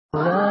We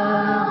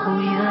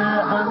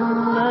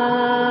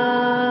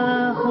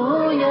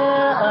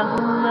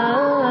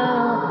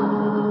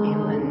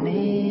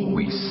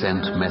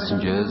sent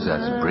messengers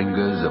as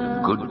bringers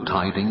of good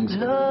tidings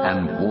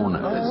and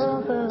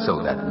warners,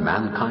 so that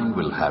mankind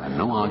will have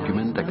no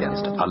argument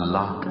against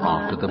Allah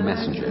after the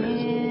messengers.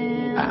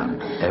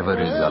 And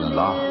ever is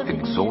Allah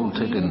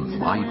exalted in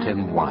might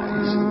and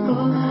wise.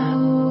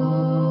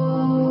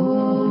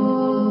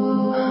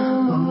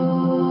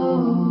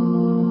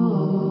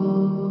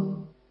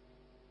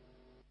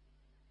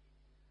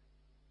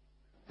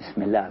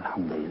 Bismillah,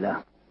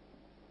 alhamdulillah.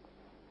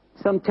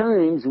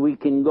 Sometimes we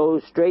can go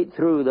straight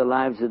through the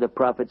lives of the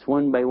prophets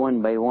one by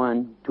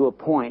one to a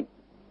point,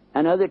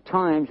 and other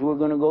times we're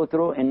going to go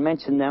through and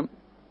mention them,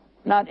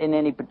 not in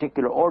any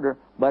particular order,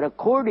 but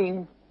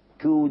according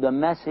to the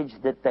message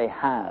that they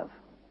have,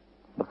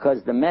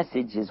 because the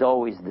message is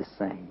always the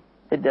same.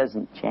 It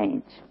doesn't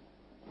change.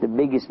 The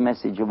biggest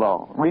message of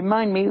all.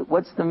 Remind me,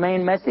 what's the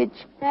main message?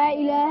 La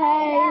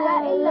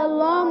ilaha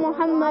illallah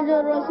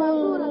Muhammadur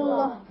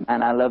Rasulullah.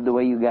 And I love the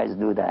way you guys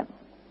do that.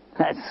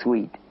 That's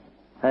sweet.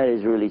 That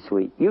is really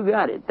sweet. You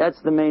got it.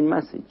 That's the main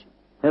message.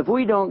 If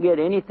we don't get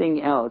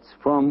anything else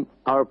from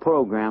our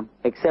program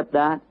except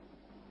that,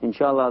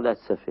 inshallah,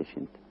 that's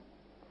sufficient.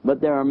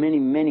 But there are many,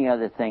 many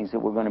other things that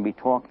we're going to be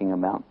talking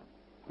about.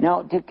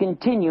 Now, to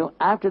continue,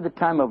 after the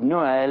time of Nuh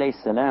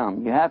alayhi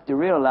salam, you have to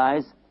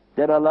realize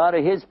that a lot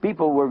of his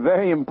people were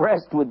very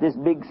impressed with this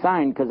big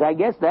sign, because I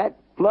guess that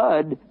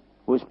flood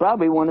was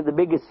probably one of the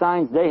biggest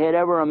signs they had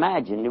ever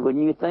imagined,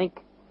 wouldn't you think?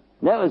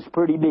 That was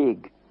pretty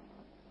big.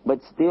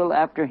 But still,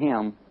 after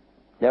him,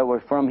 there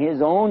were from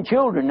his own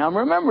children. Now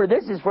remember,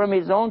 this is from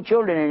his own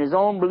children and his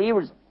own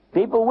believers,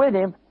 people with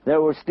him. There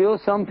were still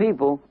some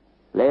people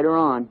later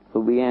on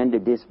who began to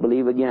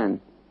disbelieve again.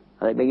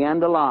 They began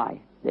to lie.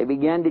 They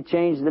began to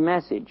change the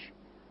message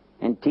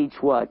and teach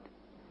what?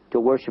 To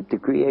worship the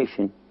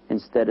creation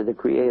instead of the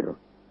Creator.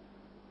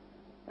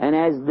 And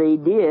as they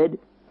did,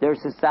 their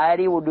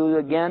society will do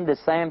again the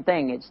same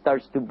thing. It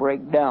starts to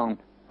break down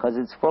because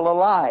it's full of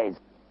lies.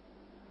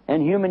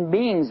 And human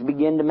beings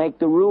begin to make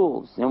the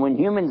rules. And when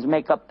humans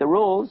make up the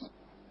rules,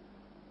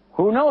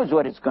 who knows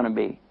what it's going to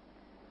be?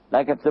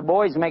 Like if the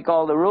boys make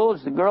all the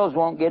rules, the girls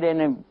won't get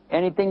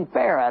anything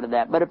fair out of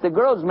that. But if the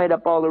girls made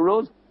up all the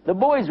rules, the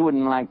boys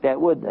wouldn't like that,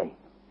 would they?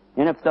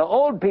 And if the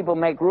old people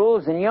make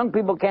rules and young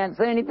people can't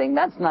say anything,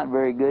 that's not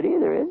very good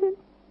either, is it?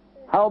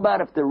 How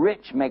about if the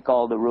rich make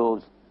all the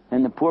rules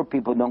and the poor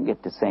people don't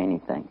get to say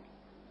anything?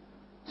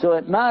 So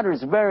it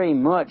matters very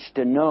much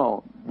to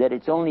know that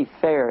it's only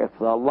fair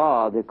if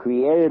Allah, the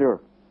Creator,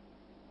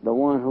 the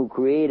one who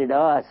created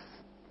us,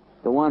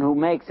 the one who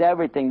makes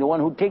everything, the one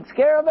who takes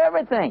care of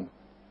everything,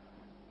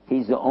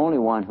 He's the only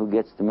one who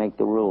gets to make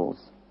the rules.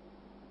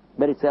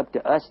 But it's up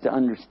to us to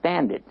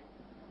understand it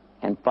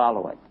and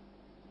follow it.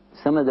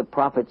 Some of the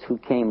prophets who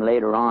came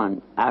later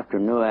on, after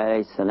Nuh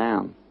alayhi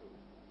salam,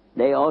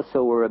 they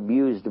also were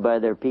abused by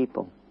their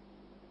people.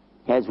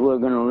 As we're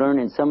going to learn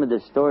in some of the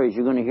stories,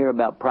 you're going to hear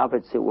about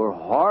prophets that were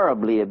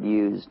horribly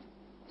abused.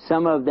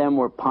 Some of them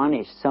were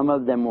punished. Some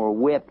of them were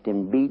whipped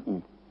and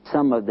beaten.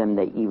 Some of them,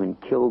 they even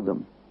killed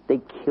them. They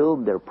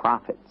killed their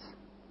prophets.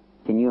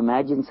 Can you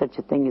imagine such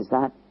a thing as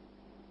that?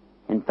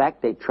 In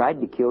fact, they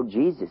tried to kill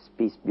Jesus,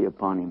 peace be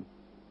upon him.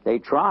 They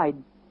tried.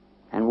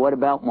 And what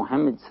about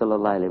Muhammad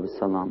sallallahu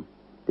alaihi wasallam?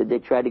 Did they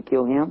try to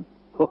kill him?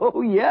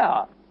 Oh,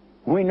 yeah.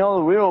 We know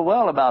real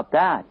well about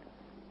that.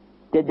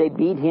 Did they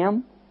beat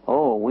him?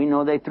 Oh, we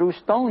know they threw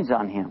stones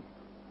on him.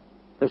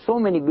 There's so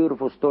many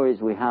beautiful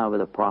stories we have of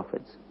the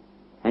prophets.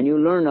 And you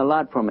learn a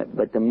lot from it.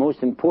 But the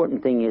most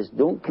important thing is,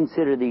 don't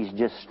consider these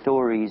just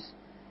stories.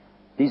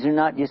 These are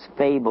not just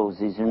fables.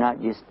 These are not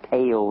just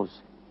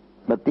tales.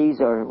 But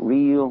these are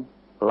real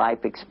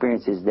life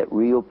experiences that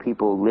real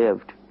people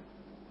lived.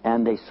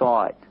 And they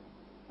saw it.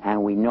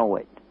 And we know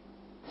it.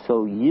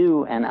 So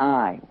you and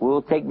I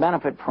will take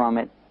benefit from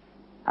it.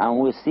 And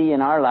we'll see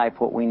in our life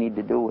what we need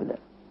to do with it.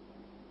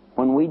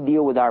 When we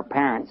deal with our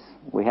parents,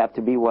 we have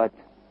to be what?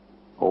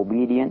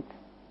 Obedient,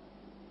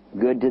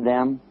 good to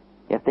them.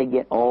 If they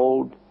get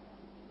old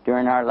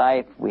during our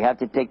life, we have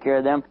to take care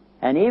of them.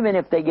 And even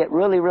if they get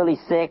really, really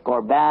sick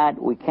or bad,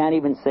 we can't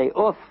even say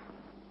oof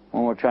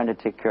when we're trying to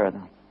take care of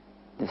them.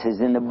 This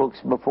is in the books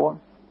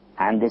before,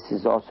 and this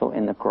is also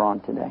in the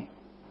Quran today.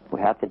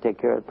 We have to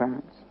take care of the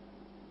parents.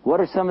 What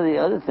are some of the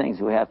other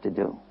things we have to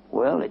do?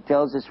 Well, it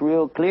tells us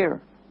real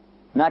clear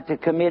not to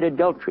commit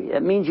adultery.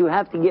 That means you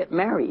have to get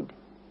married.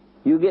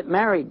 You get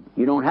married.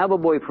 You don't have a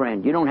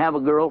boyfriend. You don't have a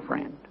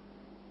girlfriend.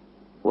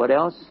 What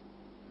else?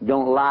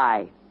 Don't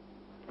lie.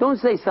 Don't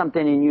say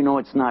something and you know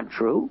it's not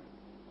true.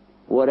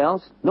 What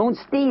else? Don't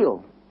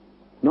steal.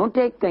 Don't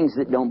take things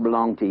that don't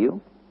belong to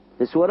you.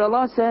 This is what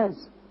Allah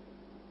says.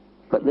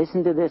 But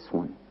listen to this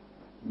one.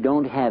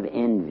 Don't have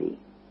envy.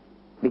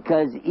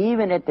 Because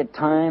even at the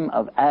time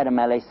of Adam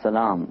alayhi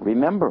salam,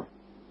 remember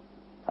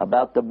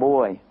about the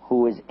boy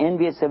who was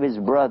envious of his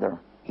brother.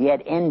 He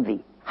had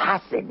envy,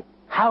 hasad.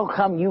 How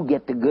come you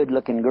get the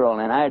good-looking girl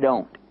and I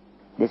don't?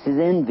 This is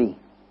envy,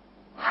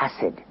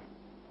 hasad.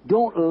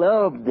 Don't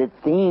love the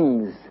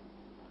things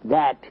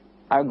that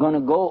are going to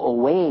go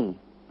away.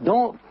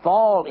 Don't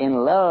fall in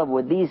love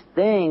with these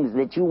things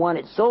that you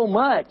wanted so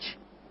much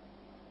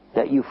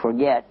that you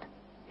forget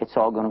it's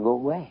all going to go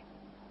away.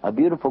 A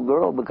beautiful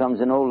girl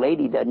becomes an old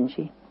lady, doesn't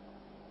she?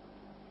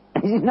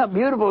 She's not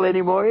beautiful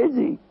anymore, is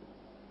he?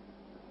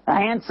 A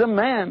handsome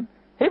man,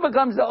 he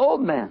becomes the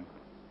old man.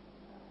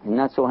 He's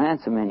not so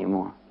handsome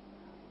anymore.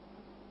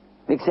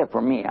 Except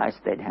for me, I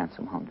stayed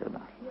handsome,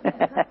 alhamdulillah.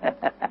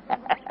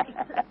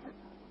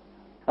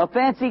 A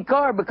fancy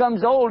car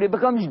becomes old, it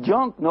becomes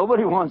junk.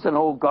 Nobody wants an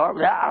old car.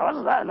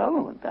 What's that? I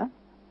don't want that.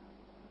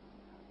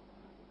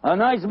 A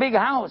nice big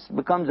house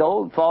becomes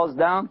old, falls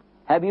down.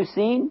 Have you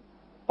seen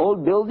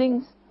old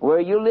buildings where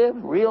you live?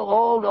 Real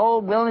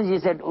old buildings. You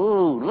said,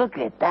 ooh, look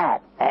at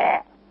that.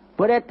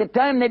 But at the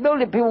time they built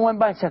it, people went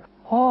by and said,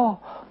 oh,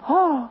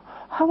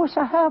 I wish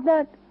I had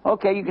that.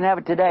 Okay, you can have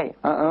it today.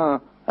 I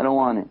don't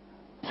want it.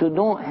 So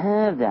don't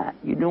have that.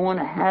 You don't want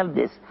to have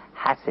this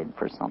hasad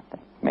for something.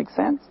 Make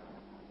sense?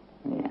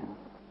 Yeah.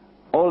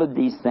 All of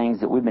these things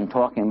that we've been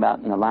talking about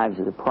in the lives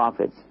of the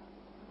prophets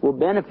will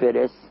benefit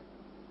us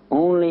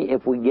only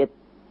if we get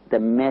the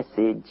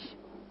message,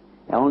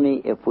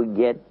 only if we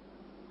get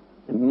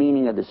the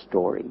meaning of the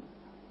story.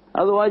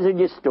 Otherwise, they're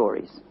just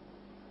stories.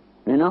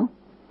 You know?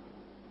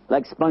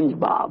 Like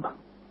SpongeBob.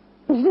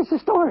 It's just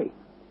a story.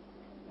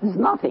 It's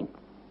nothing.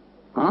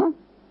 Huh?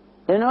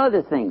 And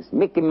other things.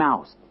 Mickey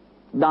Mouse,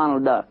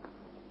 Donald Duck.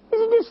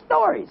 These are just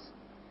stories.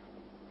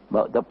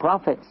 But the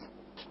prophets'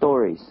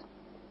 stories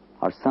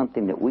are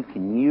something that we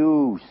can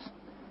use.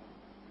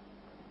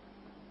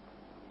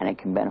 And it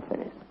can benefit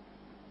us.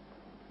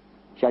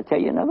 Shall I tell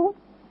you another one?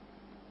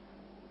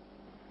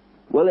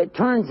 Well, it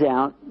turns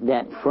out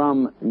that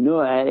from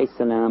Noah alayhi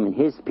salam and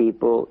his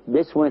people,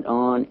 this went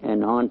on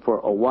and on for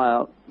a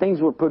while. Things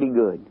were pretty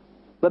good.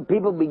 But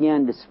people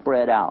began to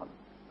spread out.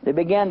 They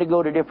began to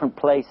go to different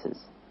places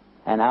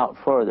and out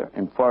further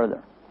and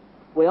further.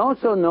 We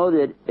also know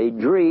that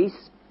Idris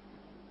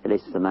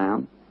alayhi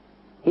salam,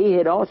 he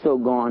had also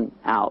gone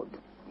out.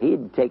 He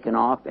had taken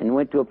off and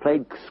went to a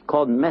place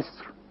called Misr.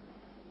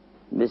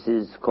 This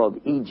is called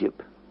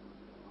Egypt.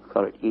 We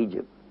call it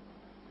Egypt.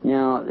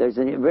 Now, there's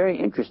a very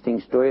interesting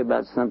story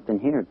about something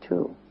here,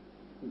 too.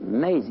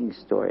 Amazing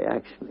story,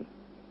 actually.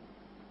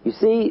 You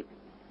see,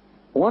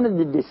 one of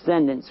the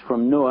descendants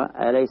from Noah,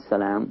 alayhi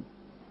salam,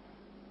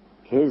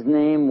 his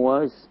name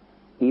was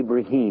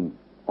Ibrahim,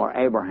 or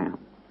Abraham.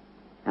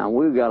 Now,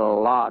 we've got a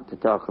lot to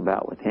talk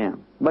about with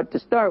him. But to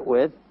start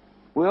with,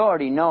 we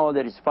already know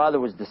that his father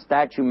was the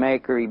statue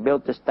maker. He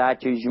built the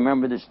statues. You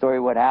remember the story,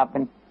 what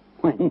happened?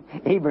 When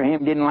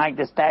Ibrahim didn't like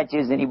the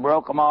statues and he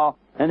broke them all.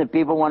 And the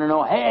people want to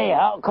know, hey,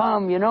 how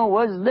come,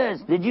 what's this?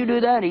 Did you do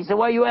that? He said,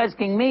 why are you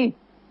asking me?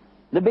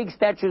 The big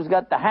statue's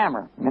got the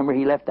hammer. Remember,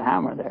 he left the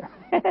hammer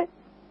there.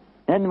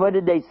 And what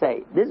did they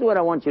say? This is what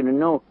I want you to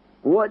know.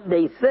 What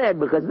they said,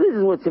 because this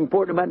is what's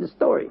important about the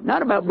story.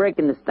 Not about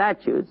breaking the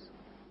statues.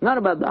 Not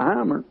about the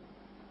hammer.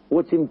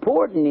 What's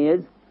important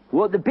is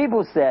what the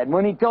people said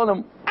when he told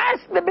them,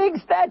 ask the big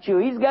statue.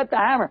 He's got the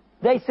hammer.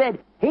 They said,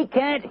 he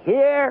can't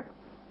hear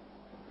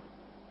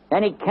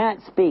and he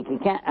can't speak. He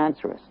can't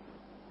answer us.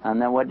 And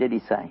then what did he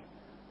say?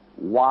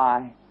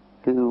 Why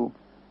do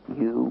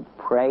you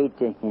pray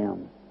to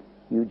him?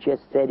 You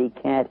just said he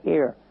can't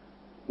hear.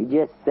 You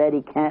just said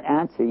he can't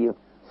answer you.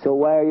 So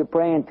why are you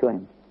praying to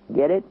him?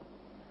 Get it?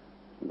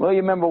 Well, you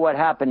remember what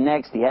happened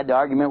next. He had the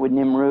argument with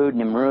Nimrud.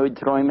 Nimrud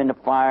threw him in the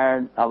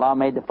fire. Allah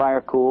made the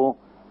fire cool.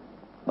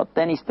 But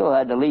then he still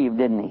had to leave,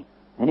 didn't he?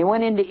 And he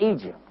went into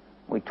Egypt.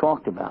 We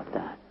talked about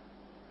that.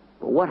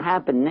 But what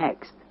happened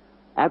next?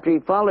 After he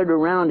followed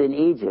around in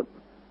Egypt,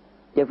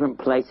 different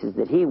places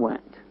that he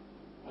went,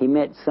 he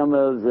met some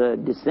of the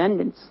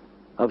descendants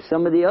of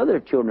some of the other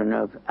children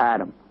of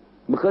Adam.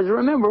 Because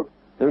remember,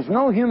 there's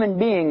no human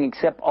being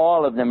except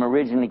all of them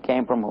originally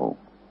came from who?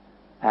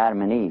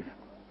 Adam and Eve.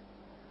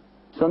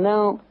 So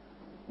now,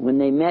 when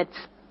they met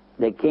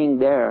the king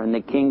there, and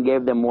the king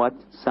gave them what?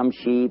 Some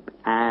sheep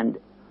and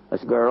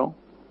a girl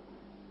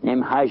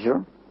named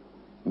Hajar.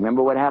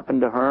 Remember what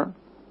happened to her?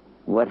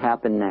 What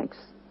happened next?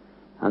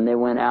 And they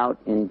went out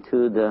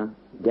into the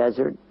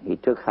desert. He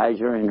took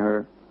Hajar and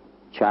her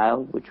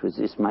child, which was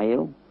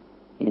Ismail,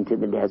 into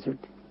the desert,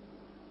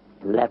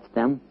 left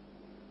them,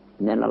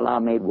 and then Allah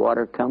made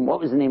water come.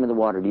 What was the name of the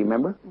water? Do you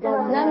remember?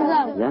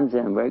 Zamzam.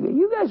 Zamzam. Very good.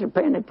 You guys are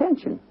paying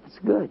attention. That's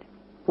good.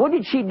 What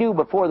did she do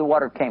before the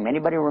water came?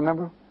 Anybody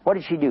remember? What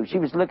did she do? She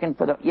was looking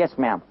for the... Yes,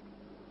 ma'am.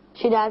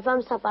 She ran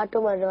from Safa to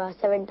Marwa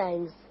 7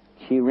 times.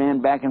 She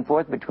ran back and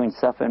forth between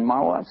Safa and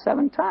Marwa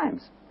 7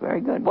 times. Very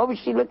good. What was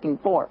she looking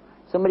for?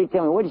 Somebody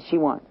tell me, what did she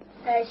want?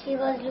 She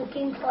was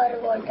looking for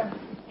water.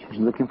 She was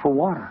looking for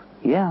water.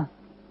 Yeah.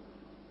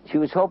 She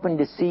was hoping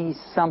to see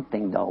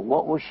something, though.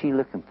 What was she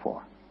looking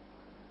for?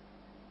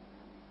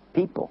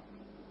 People.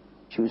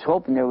 She was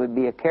hoping there would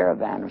be a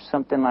caravan or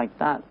something like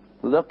that.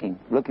 Looking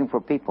for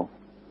people.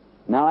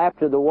 Now,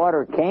 after the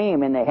water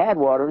came and they had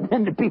water,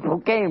 then the people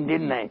came,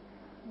 didn't they?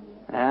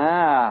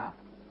 Ah.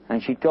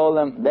 And she told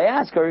them, they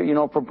asked her,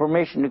 for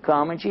permission to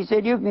come, and she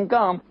said, you can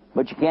come,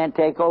 but you can't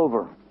take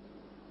over.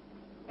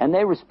 And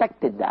they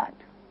respected that.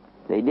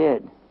 They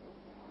did.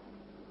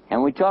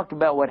 And we talked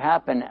about what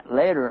happened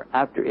later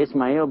after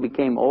Ismail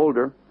became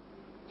older.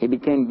 He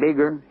became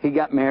bigger. He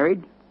got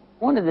married.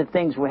 One of the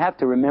things we have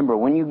to remember,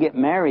 when you get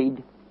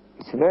married,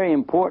 it's very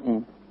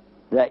important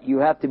that you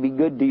have to be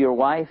good to your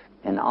wife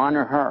and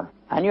honor her.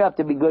 And you have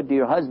to be good to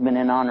your husband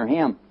and honor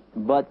him.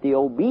 But the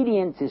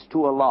obedience is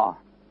to Allah.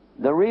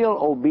 The real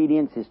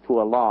obedience is to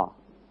Allah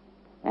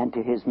and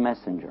to His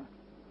Messenger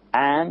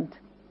and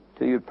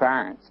to your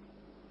parents.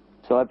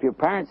 So if your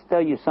parents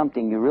tell you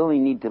something, you really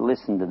need to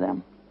listen to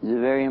them. This is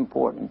very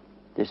important,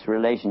 this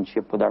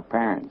relationship with our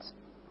parents.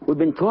 We've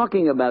been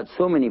talking about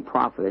so many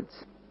prophets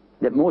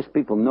that most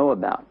people know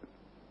about.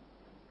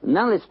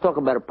 Now let's talk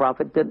about a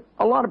prophet that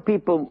a lot of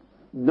people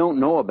don't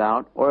know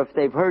about, or if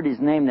they've heard his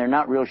name, they're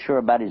not real sure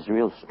about his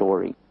real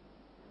story.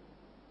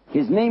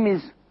 His name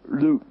is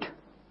Lut.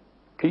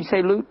 Can you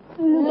say Lut?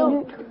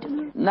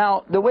 Lut.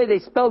 Now, the way they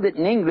spelled it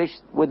in English,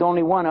 with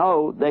only one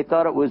O, they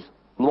thought it was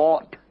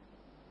Lot.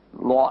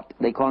 Lot.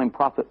 They call him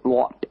Prophet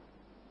Lot.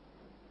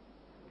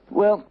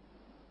 Well,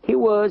 he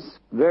was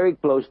very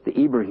close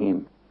to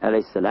Ibrahim,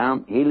 alayhi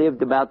salam. He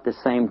lived about the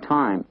same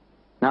time.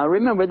 Now,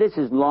 remember, this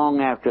is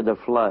long after the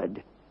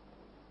flood.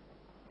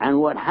 And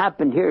what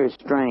happened here is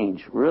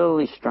strange,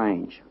 really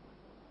strange.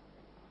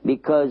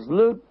 Because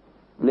Lut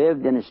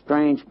lived in a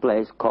strange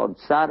place called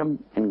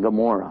Sodom and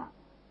Gomorrah.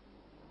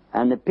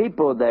 And the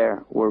people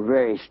there were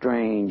very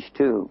strange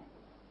too.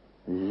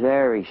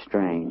 Very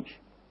strange.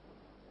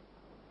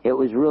 It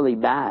was really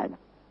bad.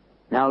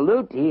 Now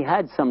Lut, he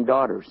had some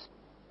daughters.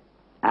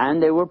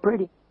 And they were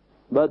pretty.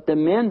 But the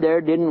men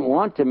there didn't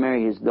want to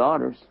marry his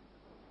daughters.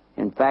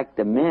 In fact,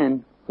 the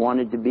men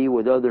wanted to be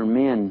with other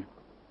men.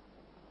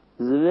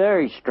 It's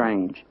very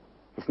strange.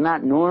 It's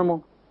not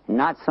normal,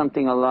 not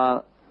something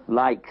Allah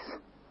likes.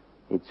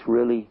 It's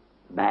really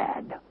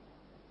bad.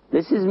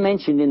 This is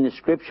mentioned in the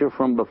scripture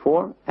from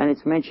before, and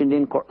it's mentioned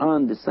in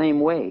Quran the same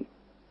way.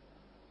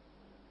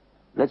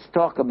 Let's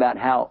talk about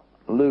how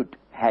Lut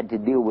had to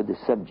deal with the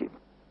subject.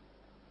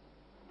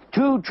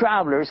 2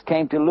 travelers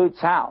came to Lut's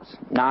house.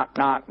 Knock,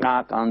 knock,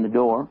 knock on the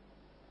door.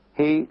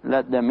 He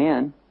let them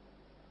in,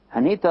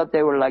 and he thought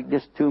they were like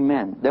just 2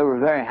 men. They were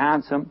very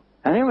handsome,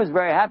 and he was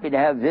very happy to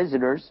have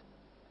visitors.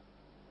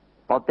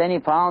 But then he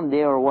found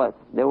they were what?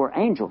 They were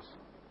angels.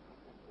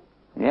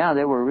 Yeah,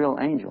 they were real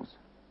angels.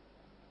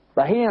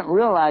 But he didn't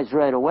realize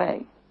right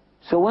away.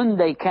 So when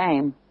they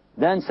came,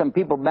 then some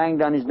people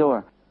banged on his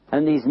door.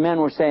 And these men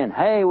were saying,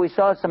 "Hey, we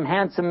saw some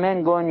handsome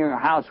men go in your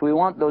house. We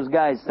want those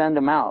guys. Send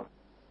them out."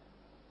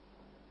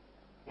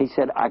 He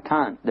said, "I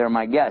can't. They're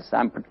my guests.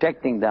 I'm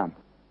protecting them."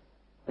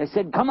 They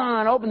said, "Come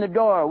on, open the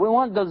door. We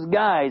want those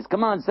guys.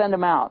 Come on, send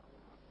them out."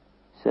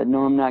 He said,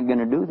 "No, I'm not going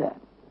to do that.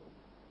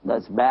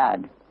 That's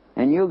bad.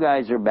 And you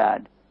guys are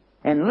bad."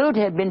 And Lut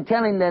had been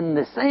telling them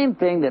the same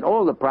thing that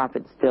all the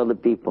prophets tell the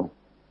people.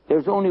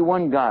 There's only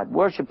one God.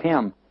 Worship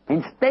Him.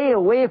 And stay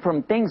away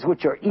from things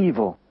which are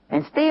evil.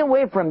 And stay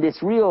away from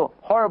this real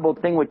horrible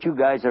thing what you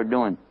guys are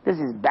doing. This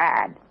is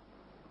bad.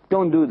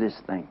 Don't do this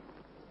thing.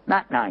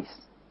 Not nice.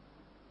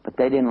 But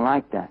they didn't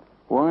like that.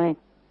 Why?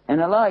 And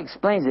Allah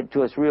explains it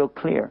to us real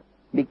clear.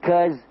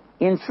 Because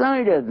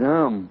inside of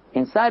them,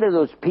 inside of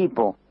those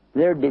people,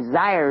 their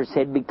desires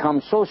had become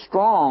so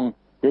strong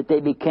that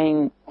they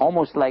became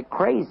almost like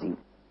crazy.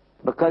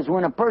 Because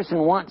when a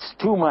person wants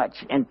too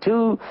much and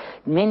too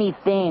many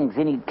things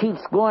and he keeps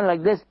going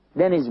like this,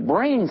 then his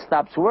brain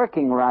stops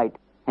working right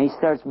and he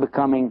starts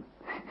becoming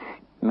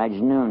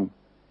Majnoon,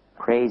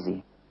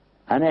 crazy.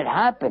 And it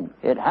happened.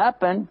 It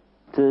happened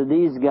to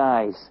these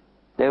guys.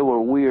 They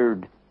were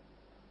weird.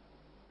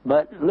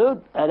 But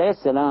Lut,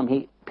 alayhi salam,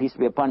 he, peace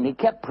be upon him, he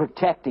kept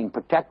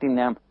protecting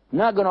them.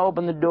 Not going to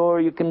open the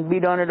door. You can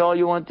beat on it all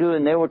you want to.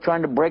 And they were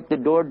trying to break the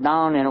door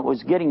down, and it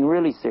was getting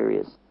really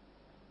serious.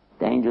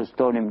 The angels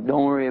told him,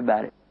 "Don't worry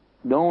about it.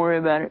 Don't worry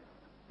about it.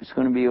 It's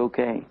going to be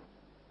okay.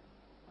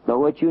 But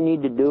what you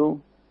need to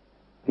do,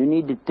 you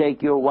need to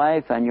take your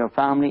wife and your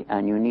family,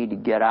 and you need to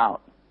get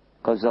out.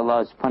 Because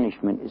Allah's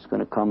punishment is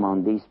going to come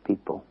on these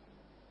people."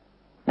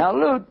 Now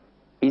Lut,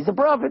 he's a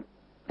prophet.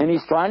 And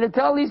he's trying to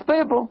tell these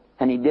people.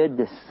 And he did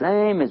the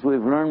same as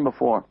we've learned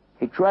before.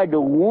 He tried to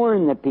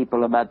warn the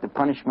people about the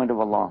punishment of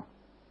Allah.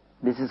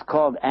 This is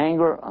called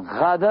anger.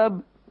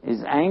 Ghadab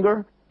is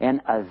anger,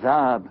 and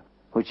azab,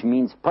 which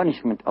means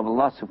punishment of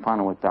Allah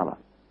subhanahu wa ta'ala.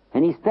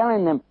 And he's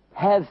telling them,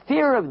 have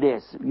fear of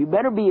this. You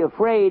better be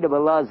afraid of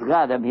Allah's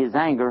ghadab, His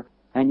anger,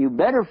 and you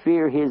better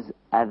fear His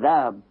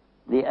azab,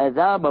 the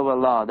azab of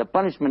Allah, the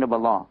punishment of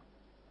Allah.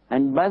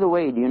 And by the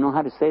way, do you know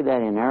how to say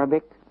that in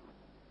Arabic?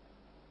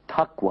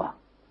 Taqwa.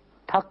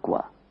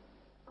 Taqwa.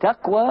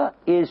 Taqwa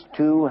is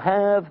to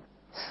have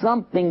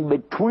something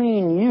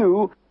between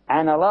you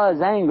and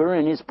Allah's anger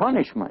and His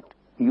punishment.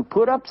 You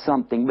put up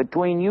something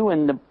between you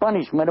and the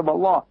punishment of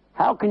Allah.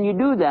 How can you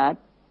do that?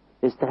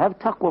 Is to have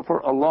taqwa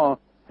for Allah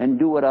and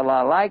do what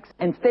Allah likes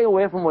and stay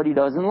away from what He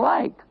doesn't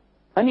like.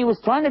 And he was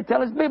trying to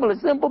tell his people a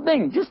simple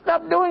thing. Just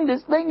stop doing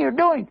this thing you're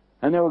doing.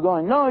 And they were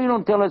going, "No, you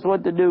don't tell us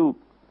what to do."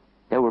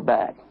 They were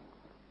bad.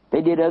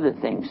 They did other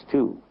things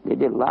too. They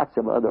did lots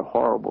of other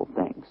horrible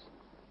things.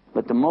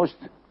 But the most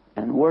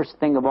and worst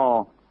thing of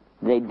all,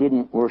 they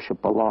didn't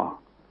worship Allah.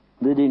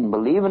 They didn't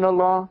believe in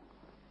Allah,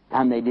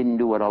 and they didn't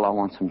do what Allah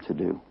wants them to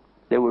do.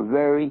 They were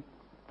very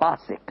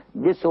fasiq,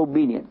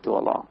 disobedient to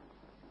Allah.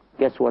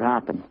 Guess what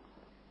happened?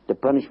 The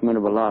punishment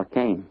of Allah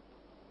came.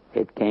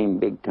 It came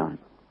big time.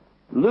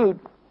 Lut,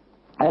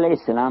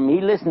 alayhi salam,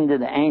 he listened to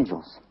the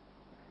angels.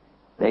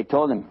 They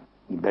told him,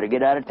 you better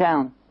get out of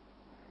town.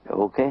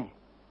 Okay.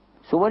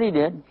 So what he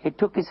did, he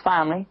took his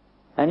family,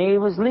 and he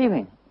was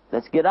leaving.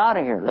 Let's get out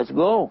of here. Let's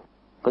go.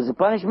 Because the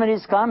punishment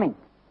is coming.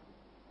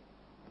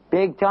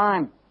 Big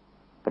time.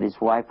 But his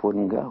wife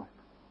wouldn't go.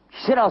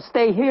 She said, I'll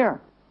stay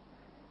here.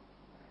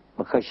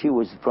 Because she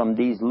was from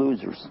these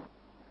losers.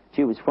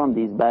 She was from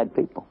these bad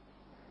people.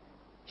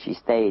 She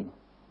stayed.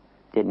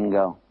 Didn't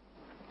go.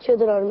 She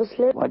was a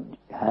non-Muslim? What?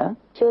 Huh?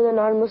 She was a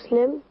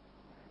non-Muslim?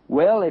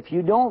 Well, if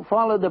you don't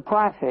follow the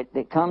prophet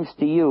that comes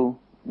to you,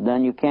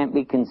 then you can't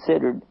be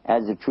considered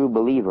as a true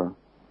believer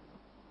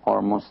or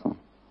a Muslim.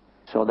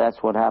 So that's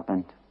what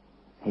happened.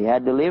 He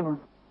had to leave her.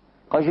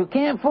 Because you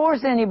can't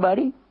force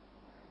anybody.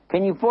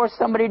 Can you force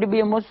somebody to be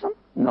a Muslim?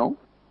 No.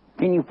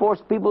 Can you force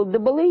people to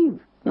believe?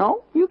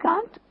 No, you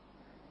can't.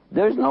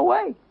 There's no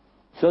way.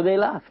 So they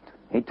left.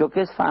 He took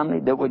his family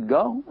that would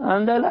go,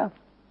 and they left.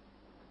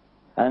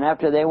 And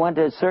after they went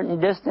a certain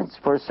distance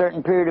for a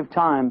certain period of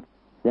time,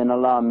 then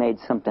Allah made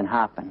something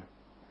happen.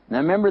 Now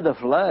remember the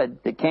flood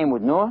that came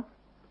with Noah?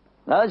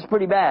 That was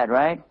pretty bad,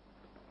 right?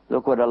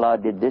 Look what Allah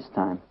did this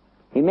time.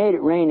 He made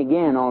it rain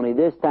again, only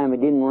this time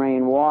it didn't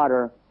rain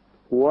water.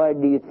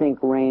 What do you think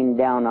rained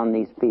down on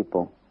these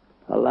people?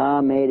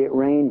 Allah made it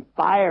rain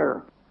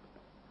fire.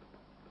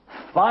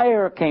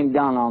 Fire came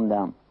down on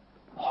them.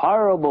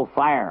 Horrible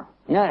fire.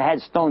 You know, it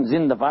had stones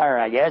in the fire,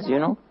 I guess, you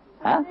know.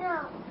 Huh?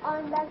 Yeah,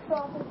 on that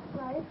prophet's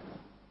wife.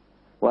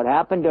 What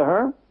happened to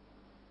her?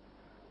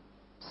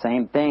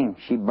 Same thing.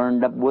 She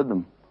burned up with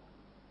them.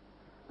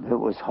 It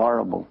was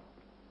horrible.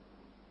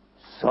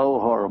 So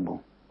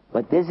horrible.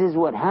 But this is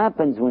what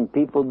happens when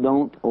people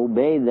don't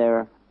obey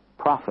their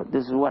prophet.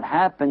 This is what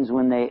happens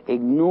when they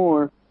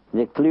ignore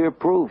the clear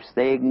proofs.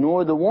 They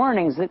ignore the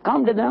warnings that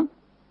come to them.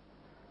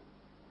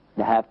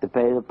 They have to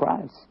pay the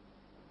price.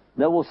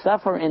 They will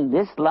suffer in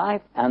this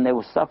life, and they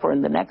will suffer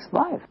in the next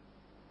life.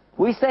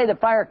 We say the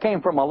fire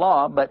came from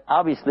Allah, but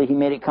obviously He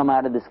made it come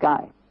out of the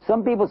sky.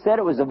 Some people said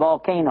it was a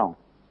volcano.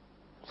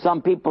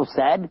 Some people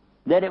said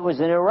that it was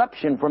an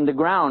eruption from the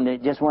ground.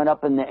 It just went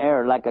up in the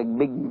air like a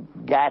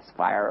big gas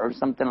fire or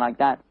something like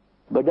that.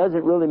 But it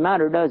doesn't really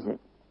matter, does it?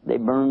 They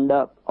burned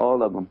up,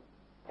 all of them.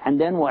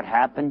 And then what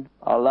happened?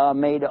 Allah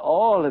made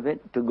all of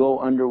it to go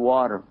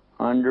underwater.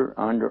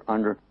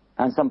 Under.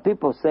 And some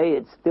people say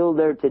it's still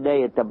there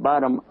today at the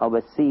bottom of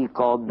a sea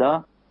called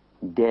the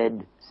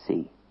Dead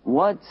Sea.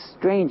 What's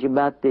strange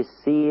about this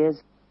sea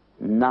is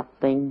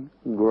nothing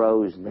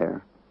grows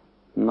there.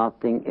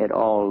 Nothing at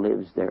all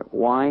lives there.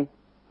 Why?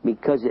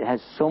 Because it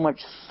has so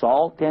much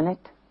salt in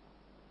it?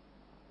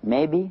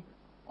 Maybe.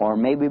 Or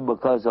maybe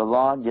because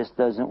Allah just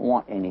doesn't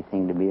want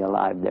anything to be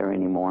alive there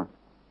anymore.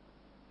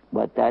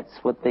 But that's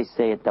what they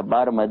say. At the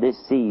bottom of this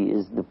sea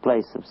is the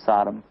place of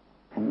Sodom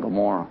and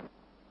Gomorrah.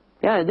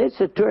 Yeah, it's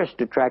a tourist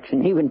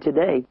attraction even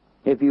today.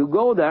 If you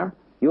go there,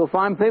 you'll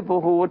find people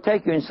who will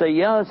take you and say,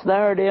 yes,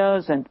 there it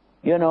is, and,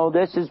 you know,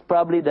 this is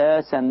probably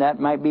this, and that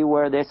might be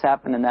where this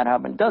happened and that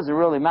happened. It doesn't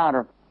really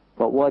matter.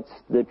 But what's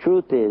the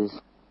truth is,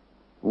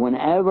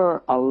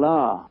 whenever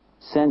Allah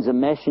sends a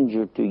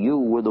messenger to you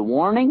with a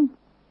warning,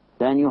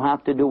 then you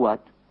have to do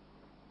what?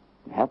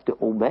 You have to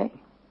obey.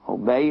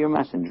 Obey your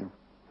messenger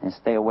and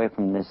stay away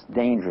from this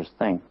dangerous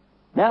thing.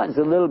 That was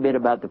a little bit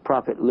about the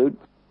Prophet Lut.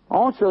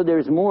 Also,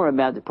 there's more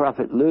about the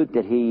Prophet Lut,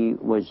 that he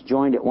was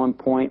joined at one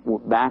point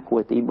back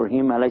with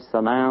Ibrahim alayhi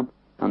salam,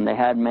 and they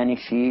had many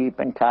sheep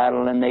and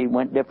cattle, and they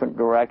went different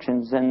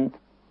directions, and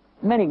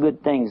many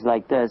good things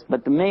like this.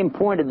 But the main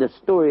point of the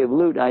story of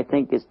Lut, I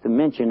think, is to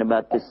mention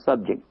about this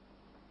subject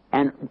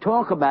and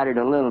talk about it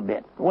a little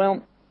bit.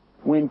 Well,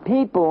 when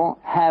people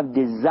have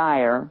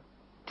desire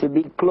to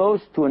be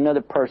close to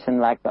another person,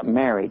 like a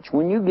marriage,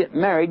 when you get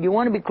married, you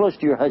want to be close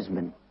to your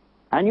husband,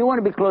 and you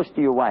want to be close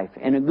to your wife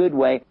in a good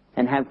way,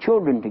 and have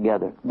children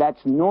together. That's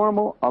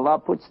normal. Allah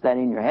puts that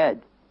in your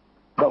head.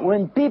 But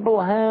when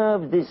people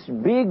have this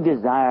big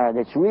desire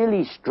that's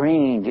really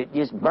strange, it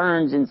just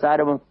burns inside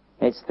of them,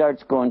 it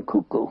starts going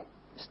cuckoo.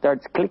 It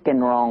starts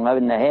clicking wrong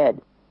in the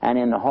head and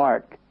in the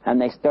heart. And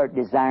they start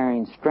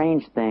desiring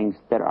strange things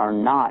that are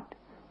not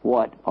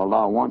what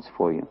Allah wants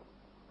for you.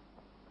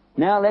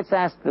 Now let's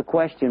ask the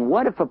question,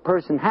 what if a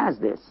person has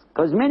this?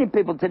 Because many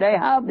people today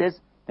have this.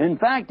 In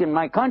fact, in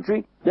my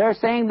country, they're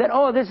saying that,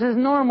 oh, this is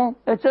normal.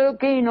 It's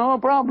okay, no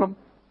problem.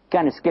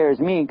 Kind of scares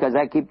me, because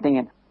I keep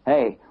thinking,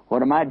 hey,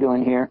 what am I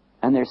doing here?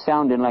 And they're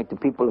sounding like the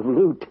people of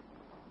Lut.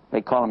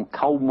 They call them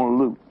Qawm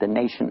Lut, the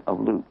nation of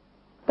Lut.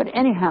 But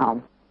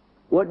anyhow,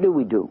 what do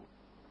we do?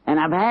 And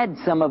I've had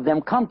some of them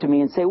come to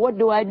me and say, what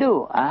do?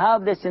 I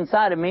have this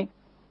inside of me,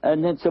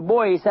 and it's a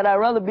boy. He said, I'd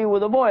rather be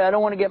with a boy. I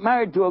don't want to get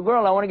married to a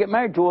girl. I want to get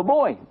married to a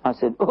boy. I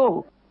said,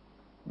 oh,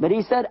 But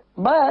he said,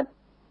 but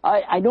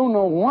I don't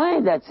know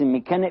why that's in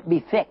me. Can it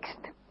be fixed?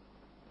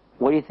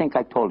 What do you think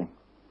I told him?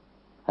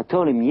 I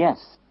told him, yes,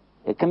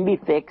 it can be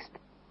fixed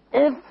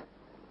if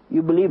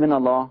you believe in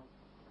Allah,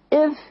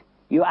 if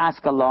you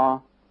ask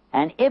Allah,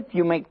 and if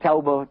you make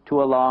tawbah to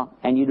Allah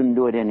and you don't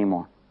do it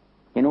anymore.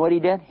 You know what he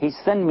did? He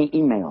sent me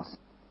emails.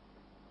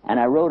 And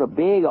I wrote a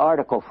big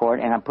article for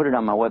it, and I put it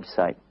on my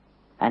website.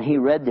 And he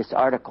read this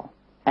article.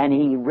 And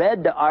he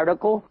read the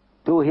article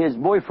to his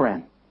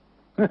boyfriend.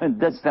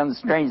 That sounds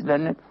strange,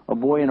 doesn't it? A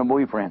boy and a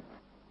boyfriend.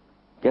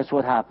 Guess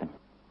what happened?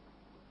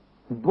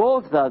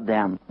 Both of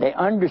them, they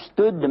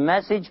understood the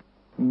message.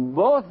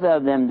 Both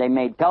of them, they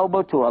made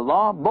tawbah to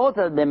Allah. Both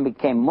of them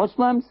became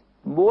Muslims.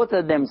 Both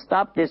of them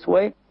stopped this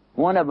way.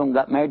 One of them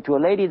got married to a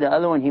lady. The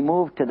other one, he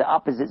moved to the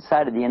opposite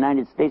side of the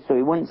United States so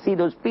he wouldn't see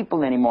those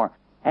people anymore.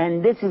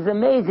 And this is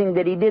amazing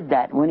that he did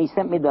that. When he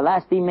sent me the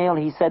last email,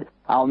 he said,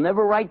 I'll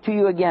never write to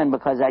you again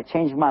because I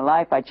changed my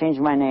life, I changed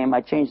my name,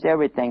 I changed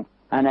everything,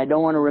 and I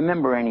don't want to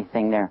remember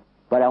anything there.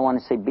 But I want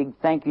to say big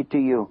thank you to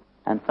you,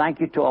 and thank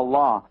you to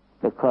Allah,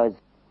 because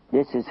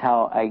this is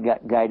how I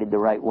got guided the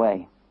right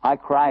way. I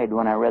cried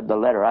when I read the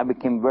letter. I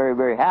became very,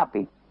 very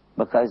happy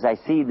because I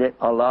see that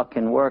Allah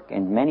can work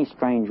in many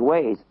strange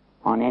ways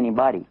on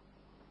anybody.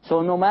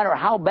 So no matter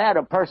how bad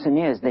a person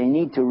is, they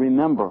need to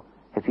remember,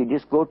 if you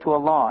just go to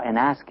Allah and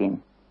ask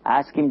Him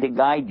to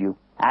guide you,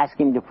 ask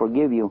Him to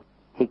forgive you,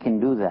 He can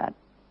do that.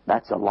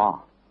 That's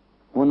Allah.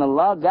 When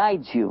Allah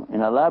guides you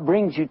and Allah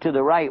brings you to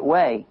the right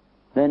way,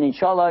 then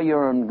inshallah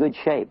you're in good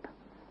shape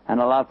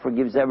and Allah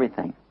forgives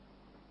everything.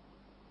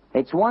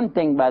 It's one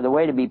thing, by the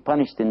way, to be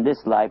punished in this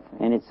life,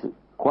 and it's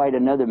quite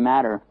another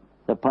matter,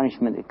 the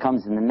punishment that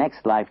comes in the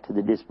next life to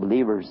the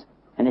disbelievers,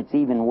 and it's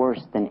even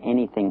worse than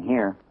anything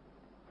here.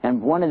 And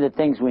one of the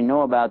things we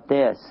know about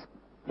this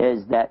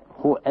is that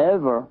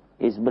whoever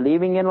is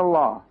believing in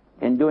Allah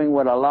and doing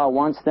what Allah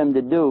wants them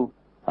to do,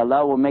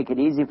 Allah will make it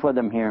easy for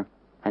them here,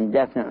 and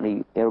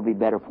definitely it'll be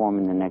better for them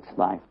in the next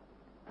life.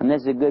 And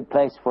this is a good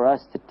place for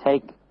us to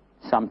take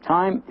some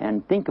time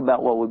and think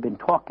about what we've been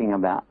talking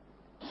about.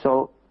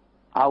 So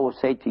I will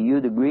say to you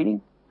the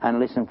greeting and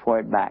listen for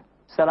it back.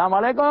 Assalamu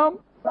alaikum.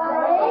 Wa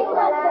alaikum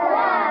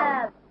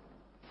assalam.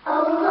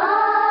 Allah.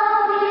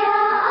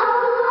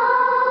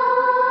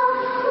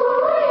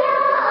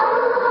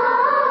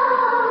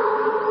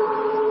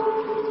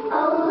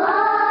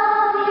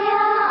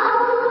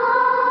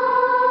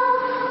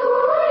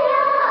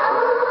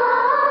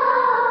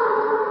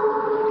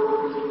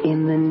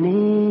 In the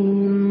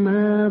name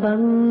of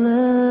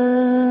Allah,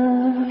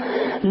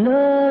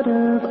 Lord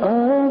of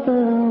all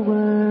the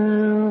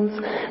worlds,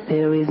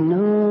 there is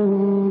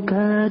no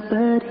God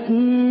but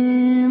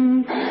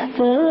Him,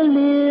 the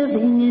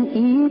living and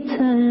eternal.